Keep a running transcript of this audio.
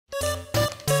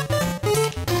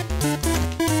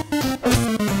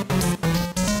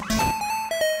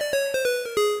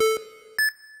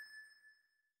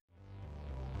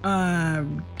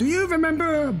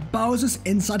remember Bowser's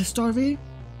Inside Story?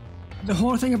 The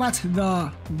whole thing about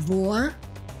the vor?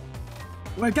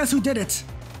 Well, guess who did it?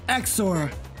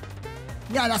 Exor.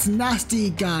 Yeah, that's nasty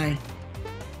guy.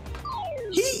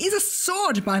 He is a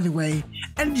sword, by the way,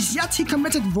 and yet he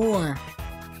committed vor.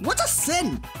 What a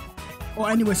sin! Or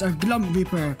anyways, a Glum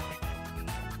Reaper.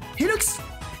 He looks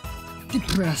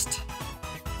depressed.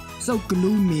 So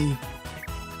gloomy.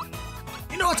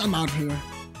 You know what? I'm out here.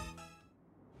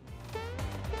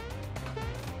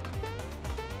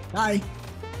 Bye.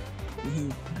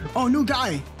 Oh, new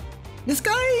guy. This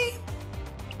guy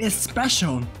is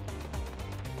special.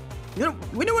 You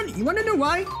wanna know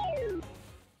why?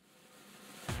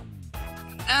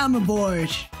 I'm aboard.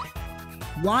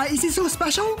 Why is he so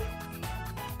special?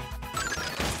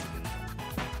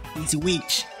 He's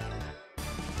weak.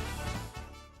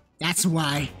 That's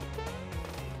why.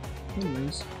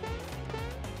 Anyways.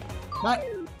 Bye.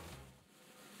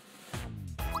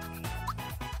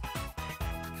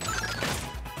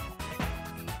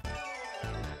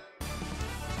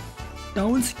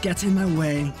 Don't get in my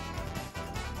way.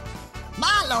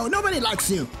 Marlo, nobody likes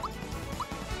you.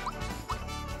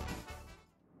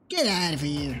 Get out of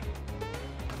here.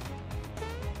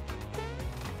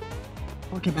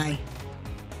 Okay, bye.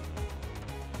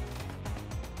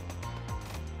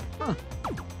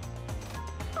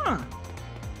 Huh.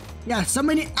 Yeah, so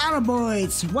many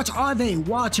Araboids. What are they?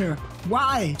 Water.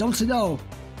 Why? Don't know.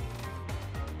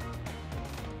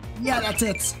 Yeah, that's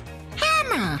it.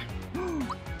 Hammer.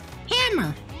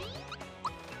 Hammer.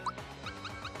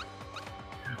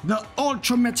 The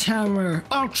Ultimate Hammer.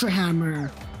 Ultra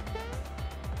Hammer.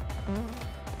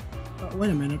 Oh,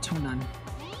 wait a minute. Hold on.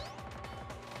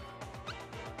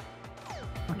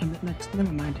 Okay, next.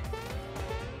 Never mind.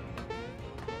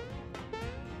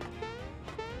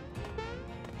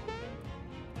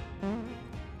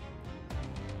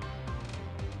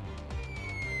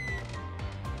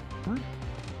 Huh?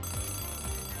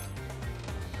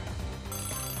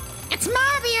 It's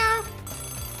Mario!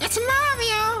 It's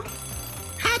Mario!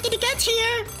 How did he get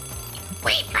here?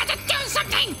 We better do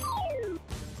something!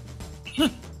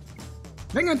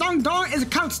 Ring a dong dong is a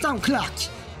countdown clock.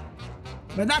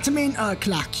 But that means a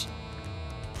clock.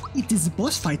 It is a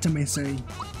boss fight, I may say.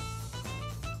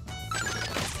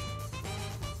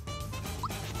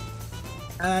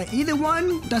 Either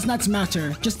one does not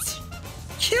matter. Just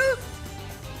kill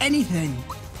anything.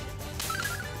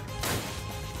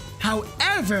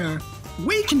 However,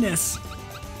 weakness.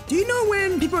 Do you know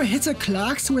when people hit the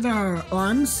clocks with our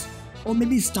arms? Or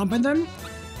maybe stomp on them?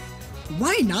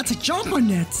 Why not jump on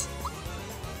it?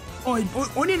 Or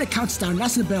only the countdown,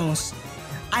 that's the bells.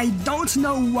 I don't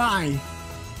know why.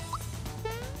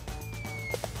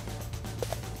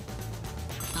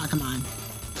 Ah, come on.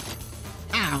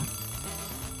 Ow.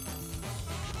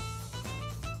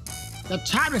 The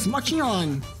time is marching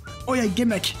on. Oh yeah,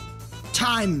 gimmick.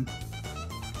 Time.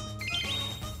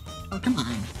 Oh, come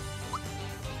on.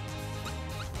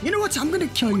 You know what? I'm gonna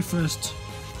kill you first.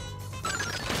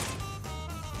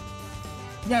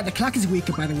 Yeah, the clock is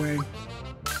weaker, by the way.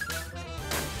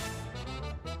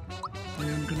 And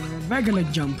I'm gonna regular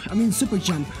jump. I mean, super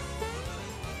jump.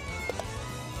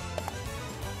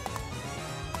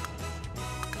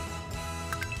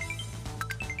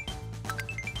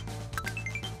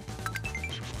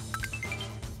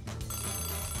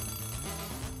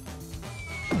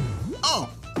 Oh!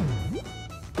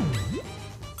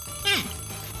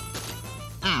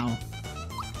 Ow.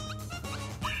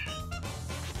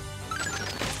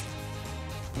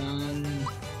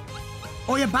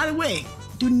 Oh yeah, by the way,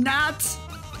 do not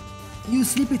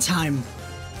use sleepy time.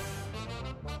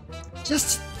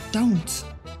 Just don't.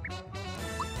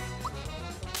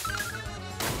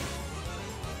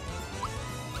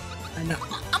 I know.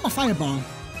 I'm a fireball.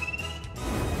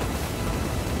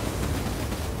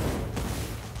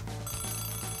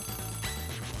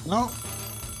 No.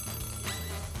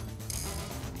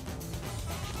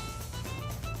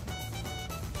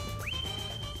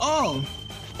 Oh.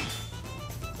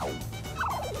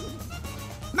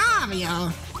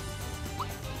 Mario.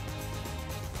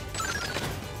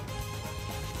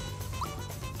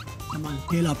 Come on,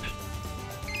 heal up.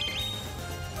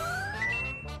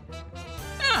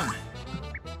 Ah.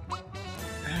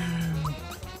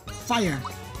 Fire.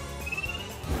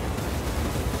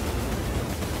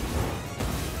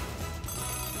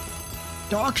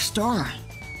 Dark Star.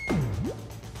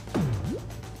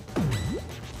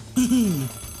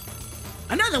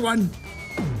 Another one.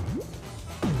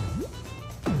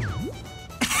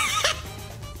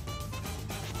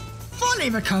 Fully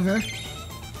recover.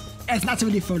 It's not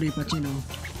really fully, but you know.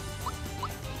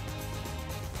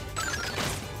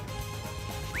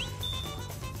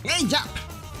 Hey, jump.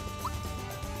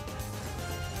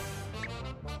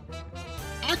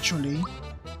 actually.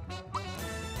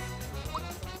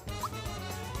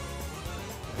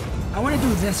 I want to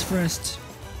do this first.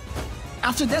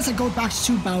 After this, I go back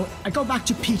to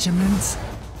Pikmin.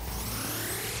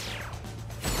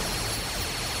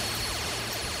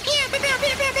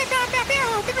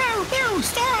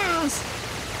 Stars!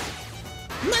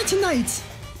 Night night!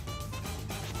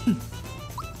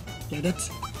 Get it?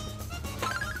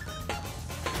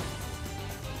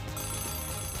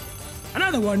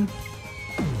 Another one.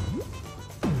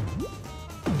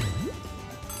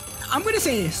 I'm gonna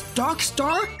say Dark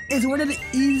Star is one of the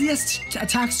easiest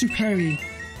attacks to parry.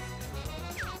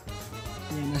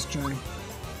 Yeah, let's try.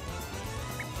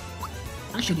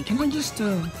 Actually, can I just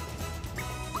no.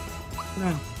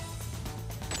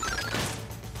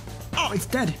 Oh, it's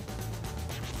dead.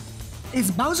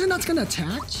 Is Bowser not gonna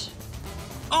attack?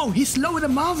 Oh, he's slower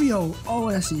than Mario. Oh,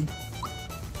 I see.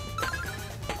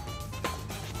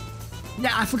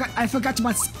 Yeah, I forgot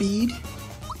about speed.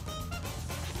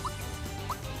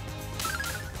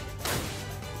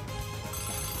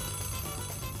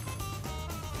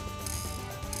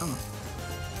 Oh.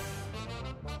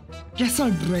 Guess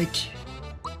I'll break.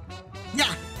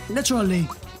 Yeah, literally.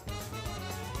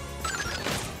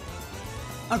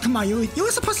 Oh, come on, you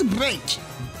were supposed to break.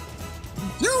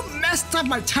 You messed up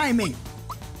my timing.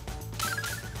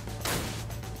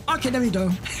 Okay, there we go.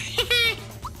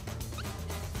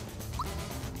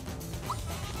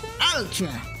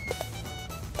 Ultra.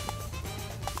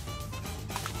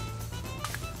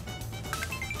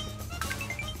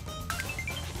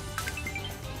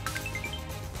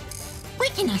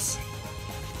 Weakness.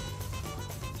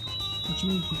 What you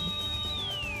mean?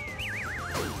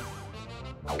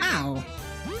 Ow.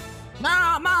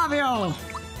 No, Mario!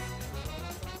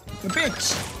 You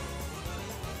bitch!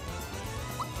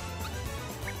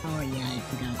 Oh yeah, I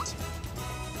forgot.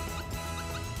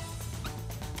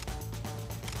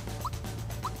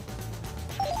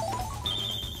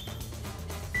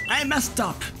 I messed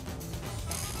up.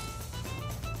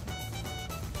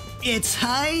 It's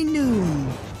high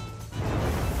noon.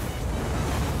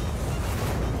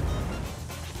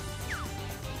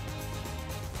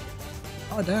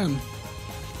 Oh damn.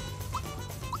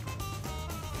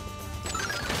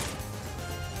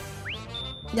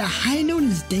 Yeah, high noon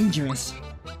is dangerous.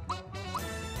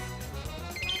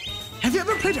 Have you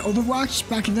ever played Overwatch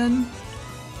back then?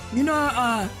 You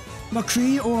know,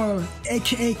 McCree or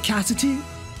aka Cassidy?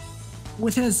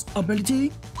 With his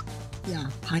ability? Yeah,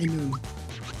 high noon.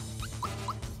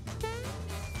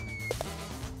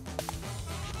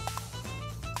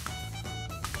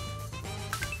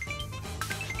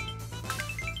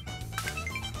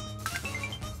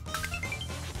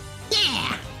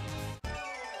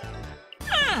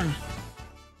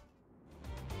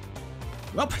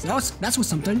 Well, that was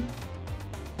something.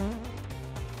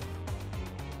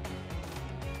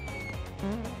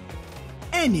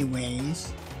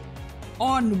 Anyways,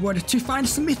 onward to find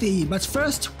Smithy, but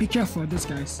first, be careful of this,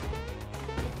 guys.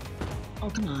 Oh,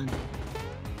 come on.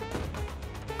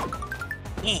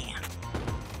 Yeah.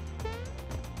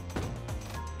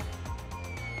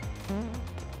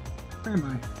 Where am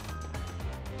I?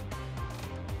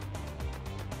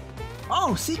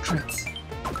 Oh, secrets.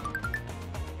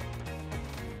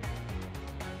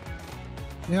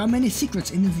 There are many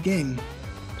secrets in this game,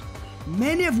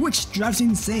 many of which drives you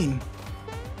insane.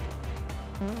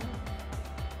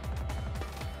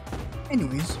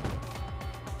 Anyways,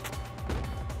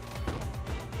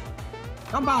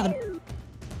 don't bother.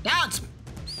 Dance.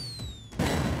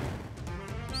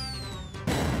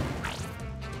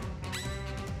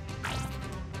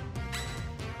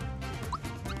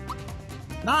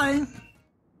 Bye.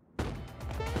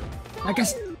 I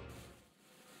guess.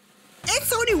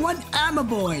 It's only one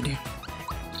Amoeboid!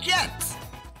 Jet!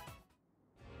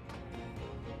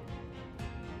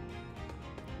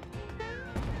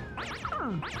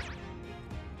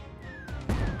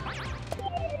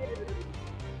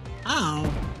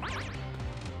 Ow!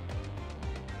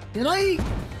 Did I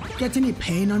get any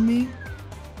pain on me?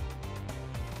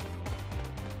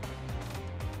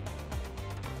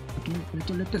 Okay,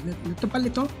 little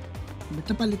palito.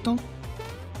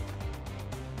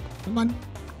 Come on.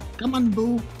 Come on,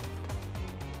 boo.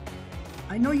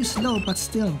 I know you're slow, but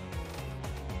still.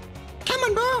 Come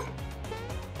on, boo!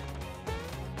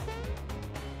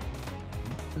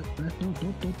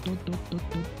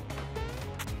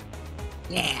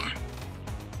 Yeah.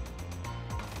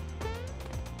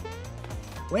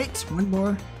 Wait, one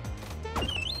more.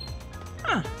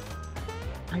 Huh.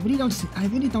 I really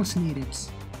don't need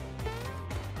it.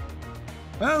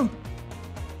 Oh.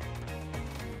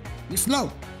 You're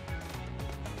slow.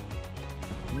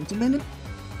 Wait a minute.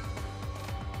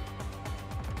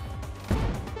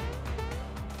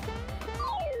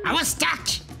 I was stuck!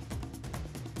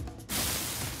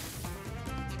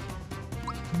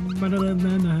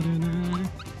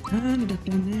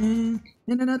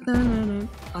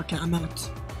 Okay, I'm out.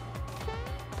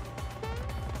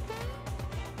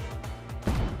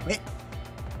 Wait.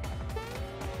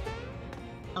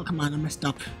 Oh, come on, I messed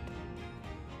up.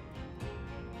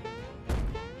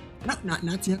 No,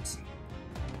 not yet.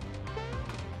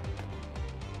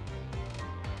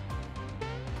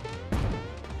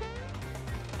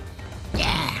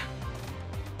 Yeah!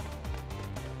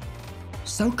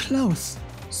 So close.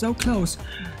 So close.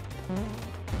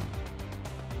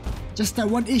 Just that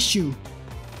one issue.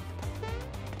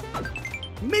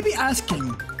 Maybe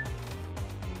asking.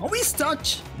 Are we stuck?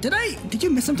 Did you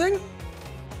miss something?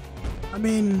 I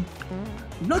mean,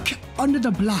 look under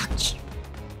the block.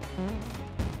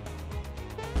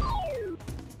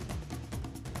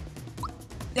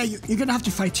 Yeah, you're gonna have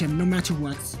to fight him no matter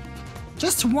what.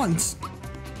 Just once.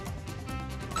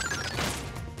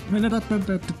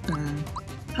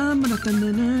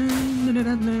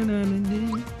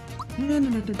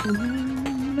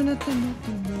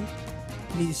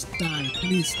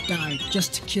 Please die,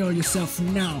 just kill yourself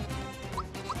now.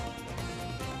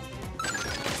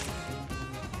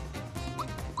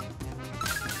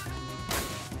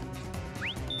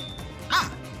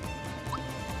 Ah!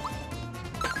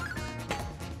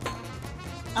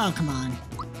 Oh, come on.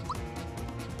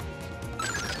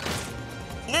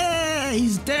 Hey,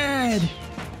 he's dead!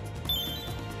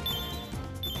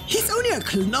 He's only a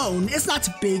clone, it's not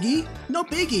biggie. No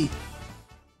biggie.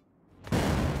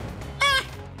 Ah.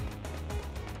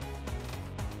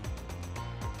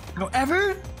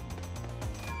 However,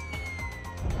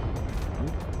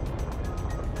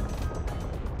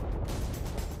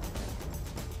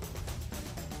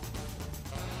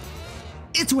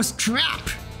 it was trap.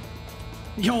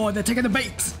 Yo, they're taking the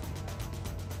bait.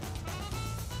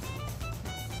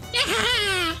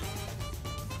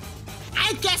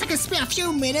 I guess I can spare a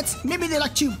few minutes. Maybe they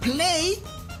like to play.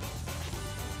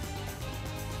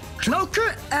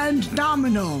 Cloaker and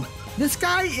Domino. This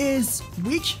guy is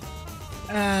weak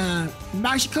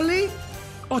magically,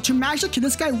 or to magic,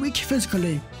 this guy weak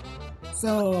physically.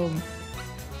 So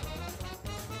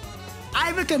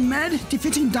I recommend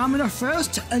defeating Domino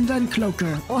first and then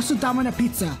Cloaker. Also Domino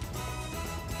Pizza.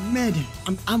 Mid.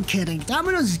 I'm kidding.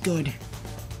 Domino's good.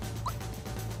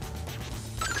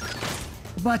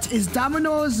 But is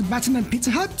Domino's better than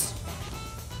Pizza Hut?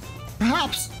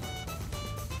 Perhaps.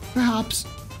 Perhaps.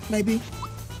 Maybe.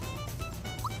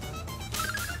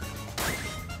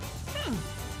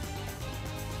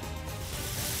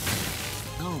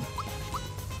 Oh.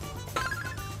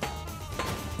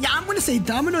 Yeah, I'm gonna say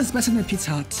Domino's is better than Pizza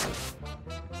Hut.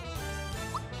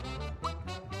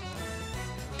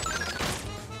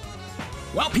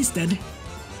 Well, he's dead.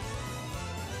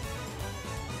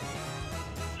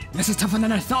 This is tougher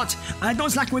than I thought. I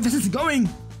don't like where this is going.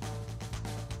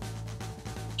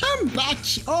 Come back.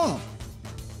 Oh.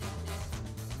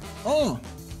 Oh.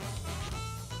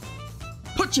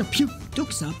 Put your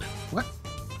dukes up. What?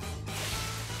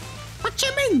 What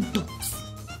you mean, dukes?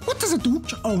 What is a duke?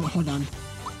 Oh, hold on.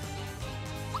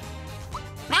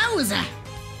 Bowser.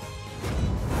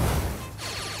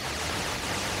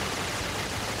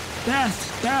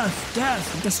 Death, death,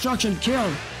 death, destruction,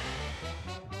 kill.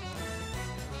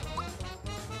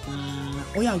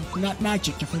 Oh yeah, not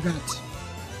magic, I forgot.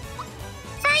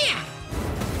 Fire!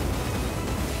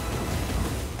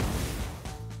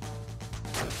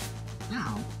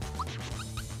 Ow.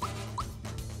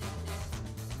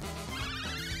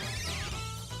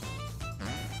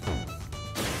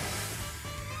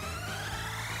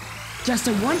 Just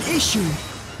the one issue.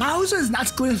 Bowser is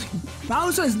not good.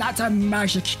 Bowser is not a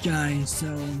magic guy,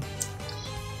 so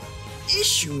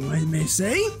issue, I may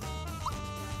say.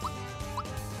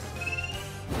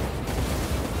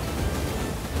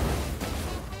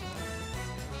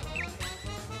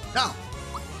 Oh.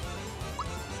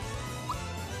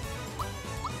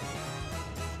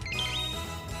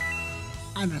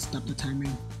 I messed up the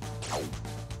timing. Oh,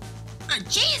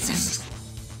 Jesus!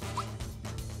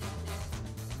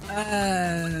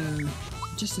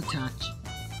 Just attack.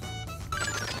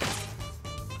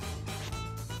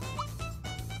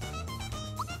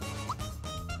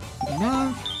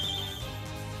 No.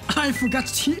 I forgot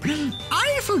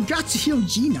to heal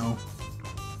Gino.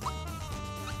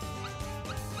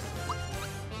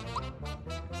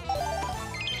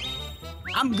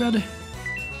 I'm good.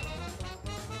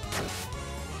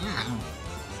 Ow.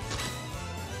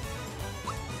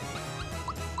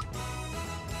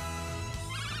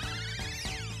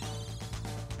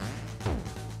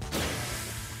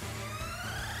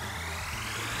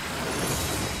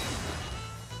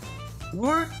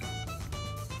 Or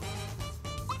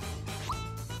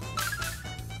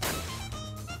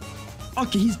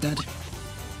okay, he's dead.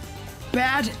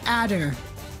 Bad Adder.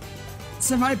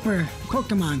 It's a Viper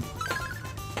Pokemon.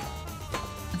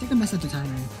 I think I messed up the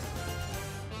timing.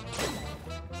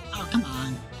 Oh, come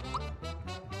on.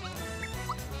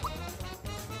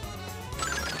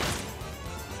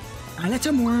 A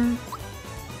little more.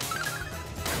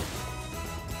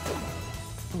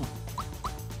 Oh.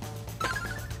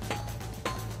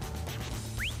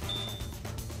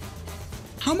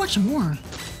 How much more?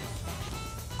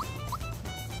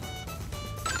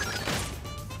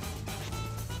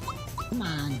 Come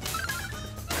on.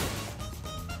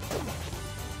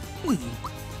 Wait.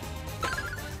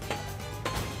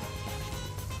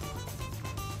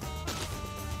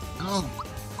 Oh.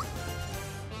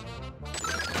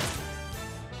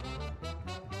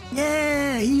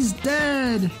 Yeah, he's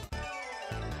dead.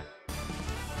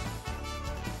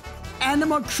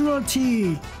 Animal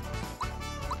cruelty.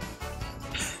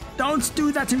 Don't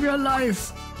do that in real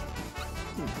life.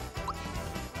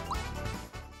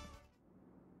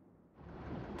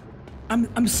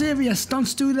 I'm serious,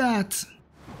 don't do that.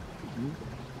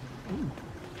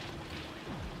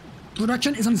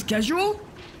 Production is on schedule?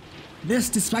 This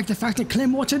despite the fact that Clay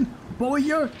Morton,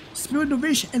 Bowyer, Spirit of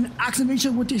Wish, and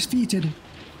Acceleration were defeated.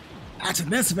 At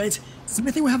this rate,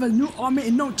 Smithy will have a new army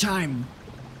in no time.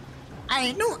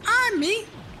 A new army?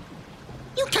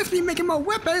 You can't be making more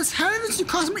weapons, haven't you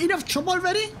caused me enough trouble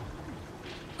already?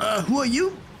 Who are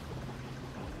you?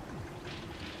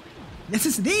 This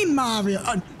is the Mario.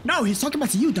 No, he's talking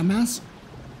about you, dumbass.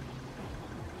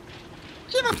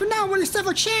 Give up for now when you still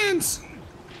have a chance.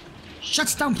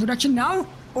 Shuts down production now,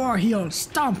 or he'll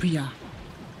stomp ya.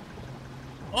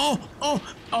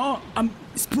 I'm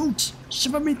spooked.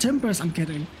 Shiver me timbers, I'm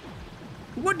kidding.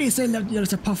 What do you say,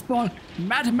 little puffball?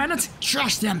 Mad minutes,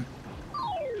 trash them.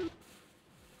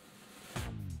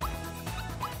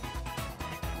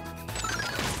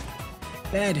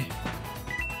 Dead.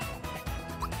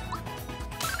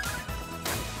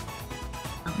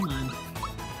 Oh, come on.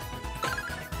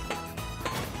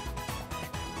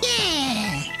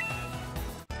 Yeah!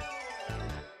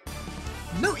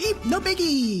 No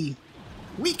biggie!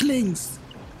 Weaklings!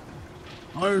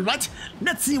 Alright,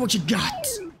 let's see what you got.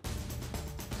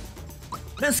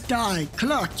 This guy,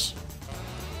 Clutch.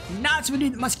 Not really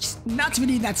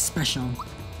that special.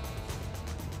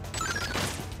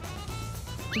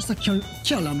 Just to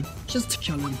kill him. Just to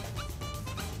kill him.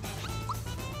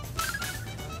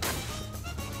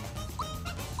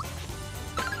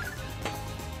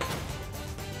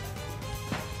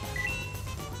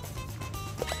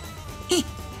 Hey!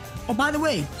 Oh, by the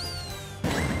way,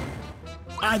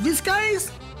 these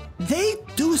guys, they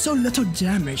do so little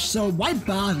damage, so why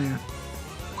bother?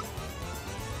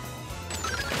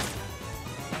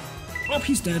 Oh,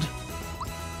 he's dead.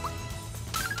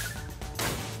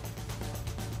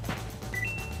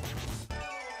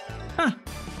 Huh,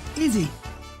 easy.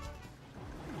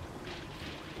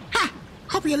 Ha!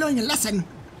 Hope you're learning a lesson.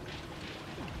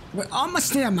 We're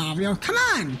almost there, Mario. Come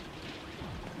on!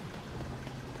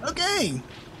 Okay.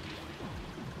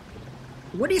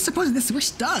 What do you suppose this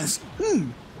wish does?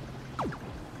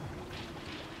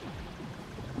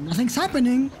 Nothing's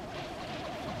happening.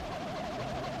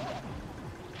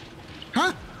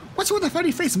 Huh? What's with the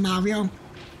funny face, Mario?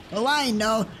 Oh, I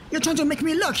know. You're trying to make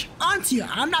me look, aren't you?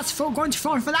 I'm not going to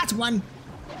fall for that one.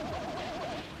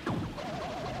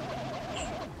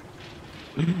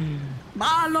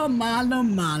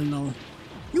 Malo.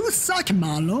 You suck,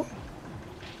 Malo.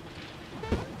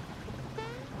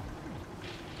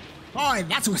 Boy,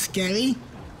 that was scary.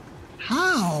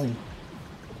 How?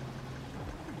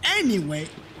 Anyway,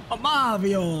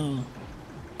 Mario.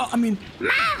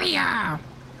 Mario!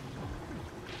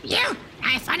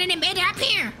 I finally made it up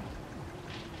here.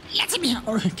 Let me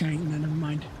Oh, okay, no, never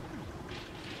mind.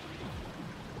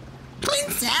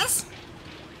 Princess?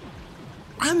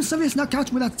 I'm sorry it's not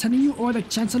out without telling you or the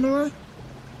Chancellor.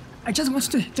 I just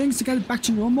wanted things to get back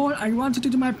to normal. I wanted to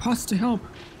do my part to help.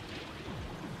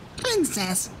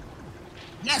 Princess?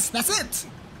 Yes, that's it.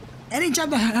 Any job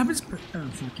that happens. Oh,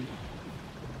 fuck it.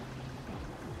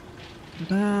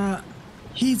 But,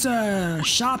 he's a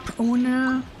shop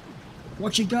owner.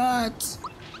 What you got?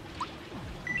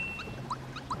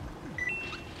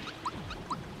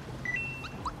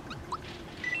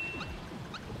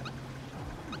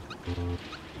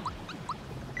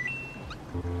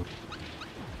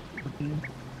 Okay.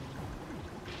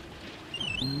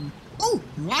 Oh,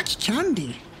 rock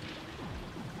candy.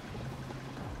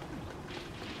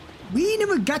 We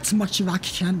never got much rock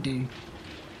candy.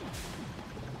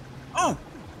 Oh,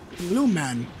 Blue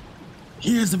Man.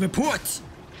 Here's the report.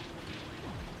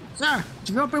 Sir,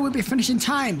 the robbery will be finished in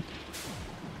time.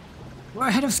 We're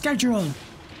ahead of schedule.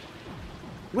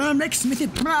 We'll make Smithy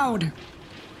proud.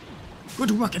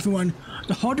 Good work, everyone.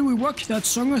 The harder we work, the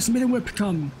stronger Smithy will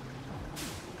become.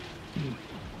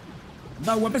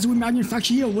 The weapons we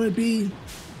manufacture here will be...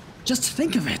 Just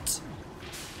think of it.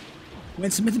 When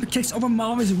Smithy takes over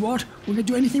Marvel's world, we can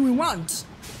do anything we want.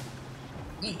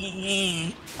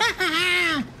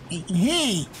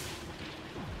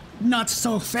 Not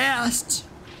so fast.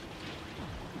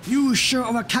 You sure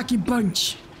are a cocky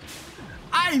bunch.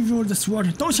 I rule this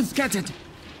world, don't you forget it.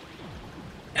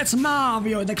 It's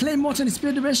Mario. The clay Morton is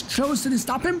Spirit Wish close to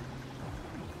stop him?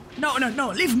 No,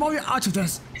 leave Mario out of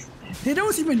this. They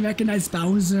don't even recognize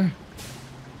Bowser.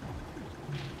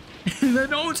 They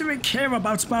don't even care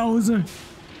about Bowser.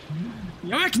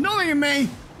 You're ignoring me!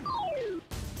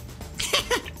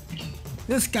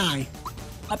 This guy,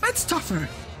 a bit tougher.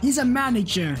 He's a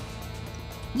manager.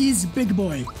 He's big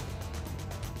boy.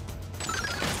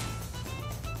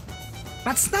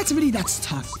 That's not really that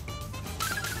tough.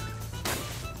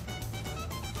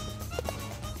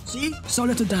 See? So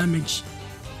little damage.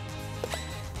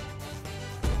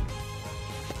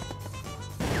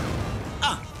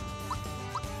 Ah!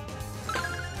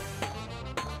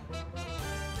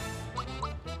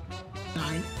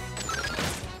 Die.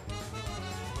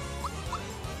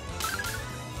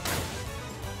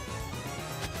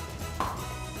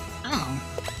 Oh.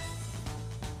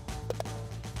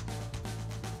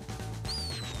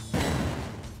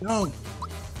 No.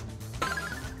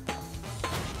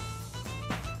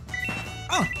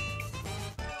 Oh.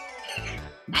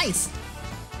 Nice.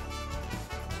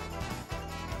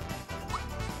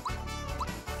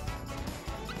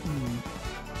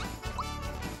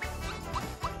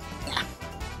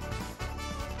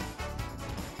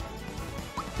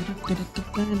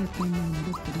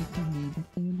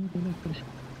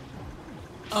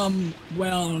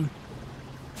 Well,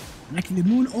 like the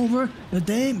moon over the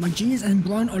day, my genius and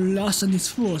Braun are lost on these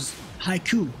fools.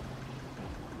 Haiku.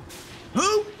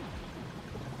 Who?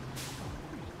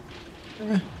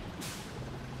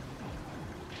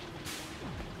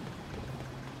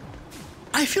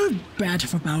 I feel bad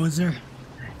for Bowser.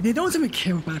 They don't even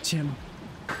care about him.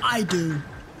 I do.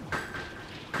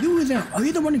 You there, are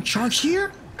you the one in charge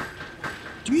here?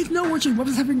 Do you know what your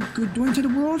weapons have been doing to the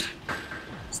world?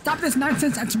 Stop this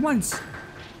nonsense at once.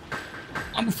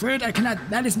 I'm afraid I cannot.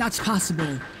 That is not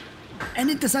possible.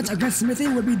 Any dissent against Smithy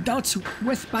will be dealt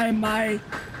with by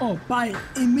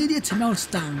immediate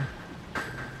meltdown.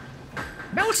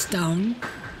 Meltdown?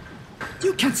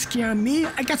 You can't scare me.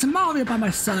 I got Mario by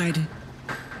my side.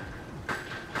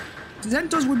 The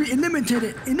Zentos will be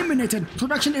eliminated.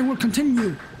 Production will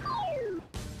continue.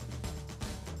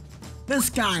 This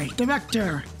guy,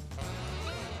 director.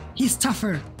 He's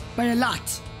tougher by a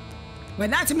lot. By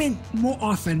that I mean more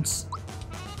offense.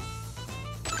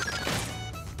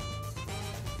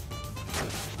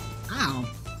 Ow.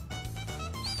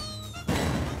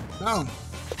 Oh.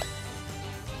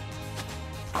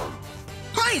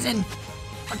 Poison!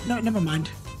 Oh, no, never mind.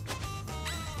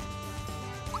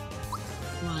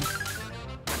 Come on.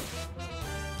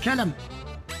 Kill him.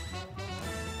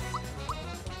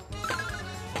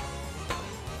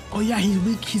 Oh yeah, he's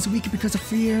weak. He's weak because of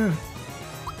fear.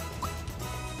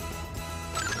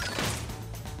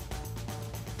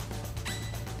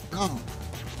 No.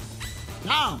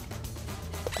 No.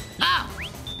 No.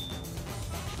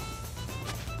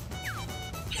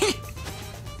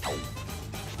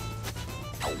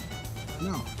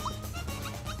 No.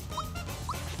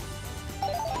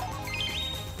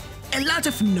 A lot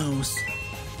of no's.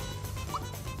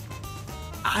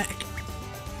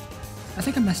 I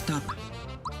think I messed up.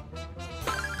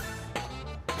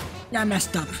 Yeah, I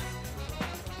messed up.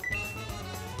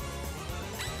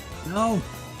 No.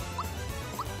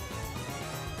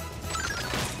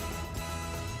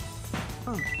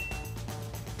 Oh.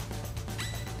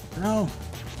 No.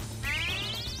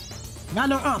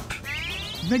 Valor up.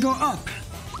 Vigor up.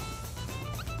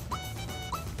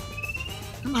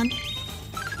 Come on.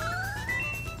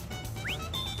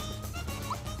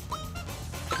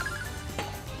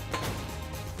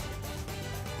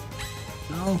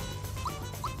 No.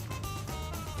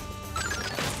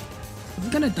 Is he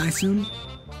gonna die soon?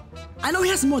 I know he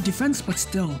has more defense, but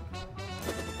still.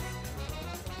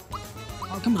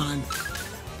 Oh, come on.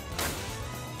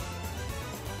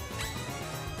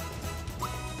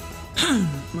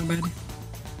 My bad.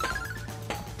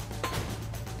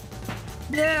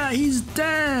 Yeah, he's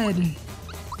dead.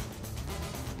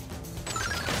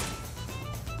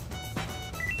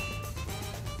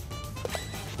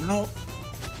 No.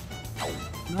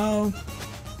 No.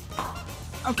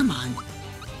 Oh, come on.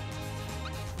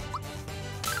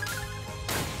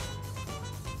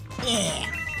 Yeah.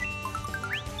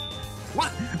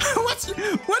 What?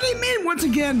 What do you mean once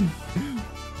again?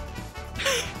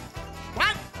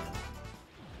 What?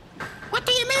 What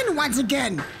do you mean once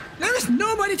again? There is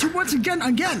nobody to once again.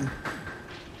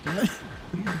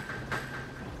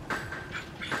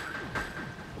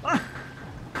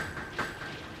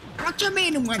 What do you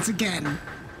mean once again?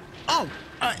 Oh,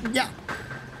 yeah.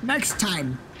 Next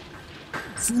time.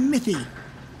 Smithy.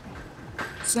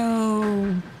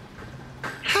 So,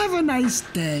 have a nice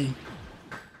day.